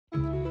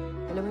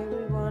Hello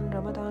everyone,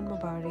 Ramadan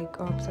मुबारक।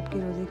 आप सबके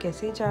रोज़े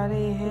कैसे जा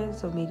रहे हैं?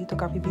 सो मेरी तो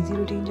काफ़ी बिजी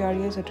रूटीन जा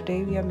रही है। So today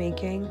we are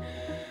making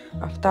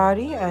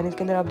अफ्तारी and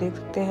इसके अंदर आप देख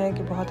सकते हैं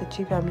कि बहुत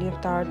अच्छी फैमिली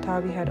अफ्तार था।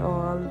 We had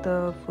all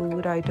the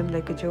food item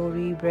like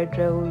kachori, bread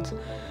rolls,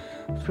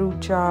 fruit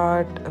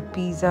chaat,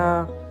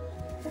 pizza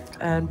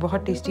and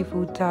बहुत टेस्टी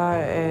फूड था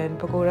and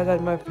pakora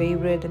are my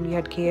favourite and we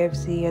had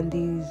KFC and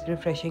these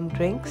refreshing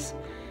drinks.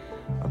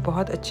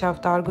 बहुत अच्छा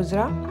अफ्तार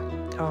गुज़रा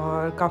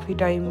और काफ़ी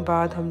टाइम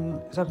बाद हम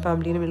सब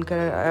फैमिली ने मिलकर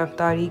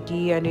अफ्तारी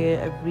की and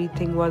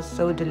everything was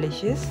so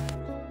delicious.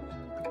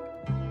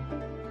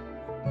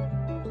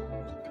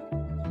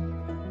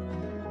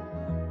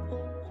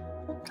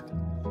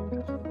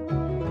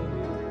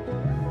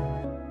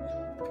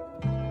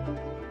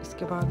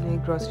 इसके बाद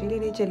मैं ग्रॉसरी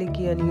लेने चली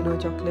गई एंड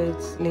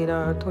चॉकलेट्स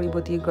लेना, थोड़ी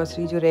बहुत ही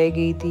ग्रॉसरी जो रह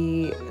गई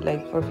थी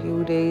like for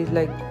few days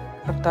like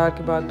अफ्तार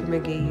के बाद तो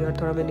मैं गई और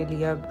थोड़ा मैंने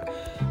लिया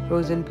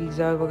फ्रोज़न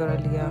पिज़्ज़ा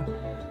वगैरह लिया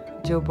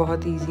जो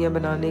बहुत ईजी है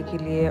बनाने के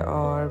लिए,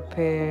 और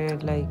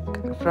फिर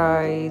लाइक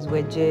फ्राइज़,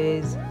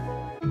 वेजेस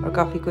और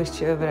काफ़ी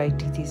कुछ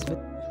वैरायटी थी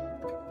इसमें।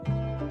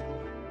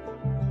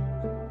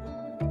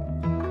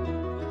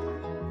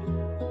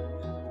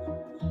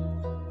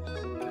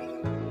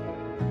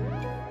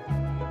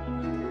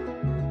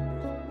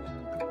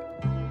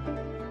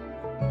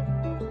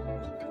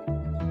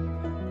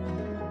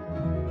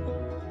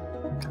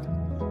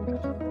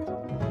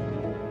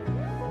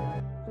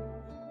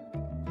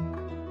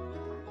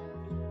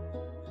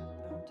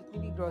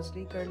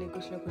 ग्रॉसरी कर ले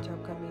कुछ ना कुछ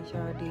आपका हमेशा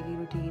डेली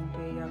रूटीन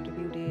पे या आफ्टर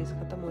फ्यू डेज़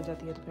ख़त्म हो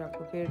जाती है तो फिर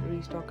आपको फिर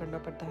रीस्टॉक करना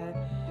पड़ता है।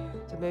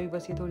 तो मैं भी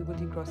बस ये थोड़ी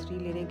बहुत ही ग्रॉसरी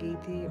लेने गई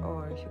थी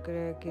और शुक्र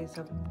है कि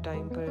सब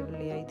टाइम पर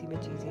ले आई थी मैं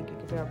चीज़ें,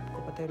 क्योंकि फिर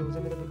आपको पता है रोज़े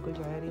में तो बिल्कुल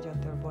जाया नहीं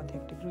जाता और बहुत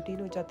हेक्टिक रूटीन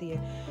हो जाती है।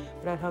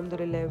 पर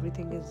अल्हम्दुलिल्लाह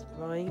एवरीथिंग इज़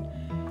फाइन।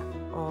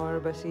 और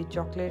बस ये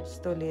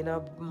चॉकलेट्स तो लेना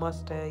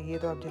मस्ट है, ये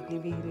तो आप जितनी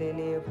भी ले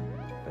लें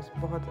बस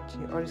बहुत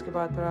अच्छी। और इसके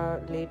बाद थोड़ा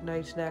लेट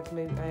नाइट स्नैक्स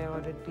में आया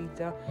ऑर्डर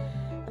पिज़्ज़ा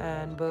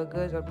एंड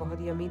बर्गर्स और बहुत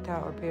यमी था।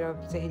 और फिर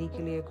अब सहरी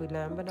के लिए कोई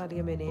लैम्ब बना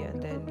लिया मैंने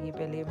एंड देन ये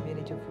पहले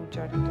मेरे जो फ्रूट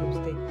चाट के क्लिप्स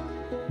थे,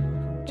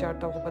 फ्रूट चाट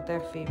तो आपको पता है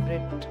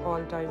फेवरेट,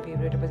 ऑल टाइम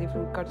फेवरेट है। बस ये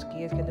फ्रूट कट्स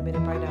किए, इसके अंदर मैंने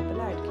पाइनएप्पल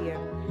ऐड किया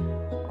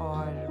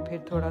और फिर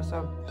थोड़ा सा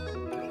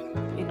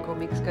इनको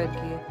मिक्स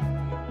करके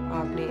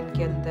आपने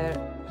इनके अंदर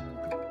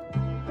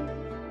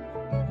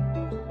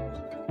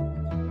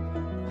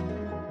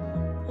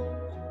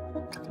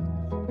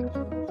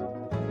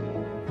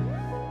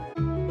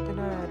then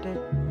I added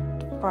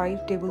 5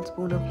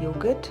 tablespoons of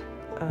yogurt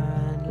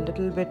and a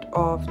little bit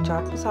of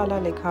chaat masala,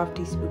 like half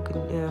teaspoon.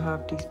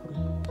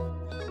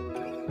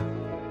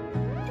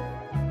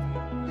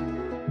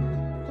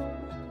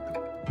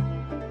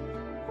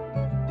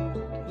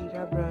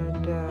 Hira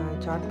brand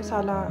chaat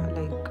masala,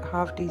 like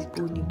half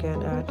teaspoon you can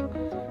add.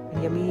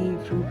 And yummy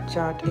fruit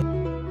chaat.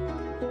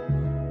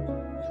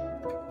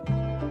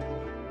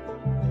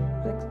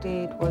 Next day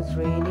it was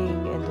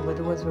raining and the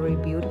weather was very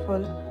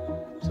beautiful.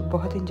 सो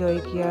बहुत enjoy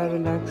किया,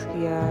 relax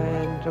किया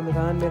and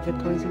Ramzan में फिर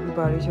थोड़ी सी भी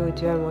बारिश हो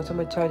जाए और मौसम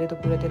अच्छा आ जाए तो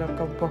पूरा दिन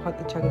आपका बहुत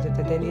अच्छा गुजरता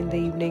है। Then in the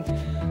evening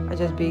I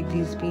just bake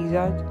these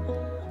pizza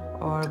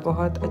और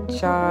बहुत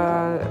अच्छा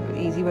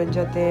इजी बन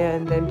जाते हैं।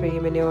 एंड देन फिर ये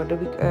मैंने ऑर्डर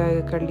भी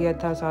कर लिया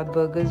था, साथ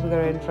बर्गर्स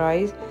वगैरह एंड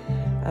फ्राइज़।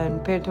 एंड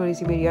फिर थोड़ी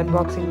सी मेरी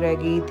अनबॉक्सिंग रह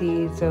गई थी।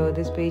 So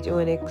this page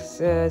ONX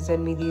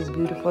send me these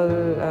beautiful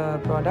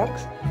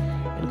products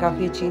and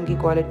काफ़ी अच्छी इनकी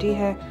क्वालिटी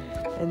है।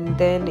 And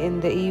then in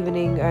the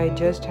evening I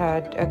just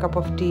had a cup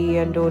of tea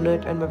and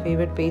donut and my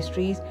favorite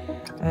pastries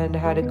and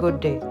had a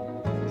good day.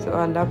 So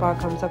अल्लाह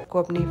पाक हम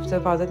सबको अपनी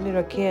हिफाजत में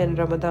रखे एंड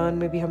रमदान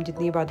में भी हम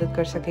जितनी इबादत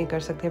कर सकते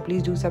हैं।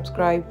 Please do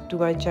subscribe to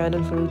my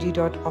channel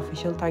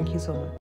Farooji.official. Thank you so much.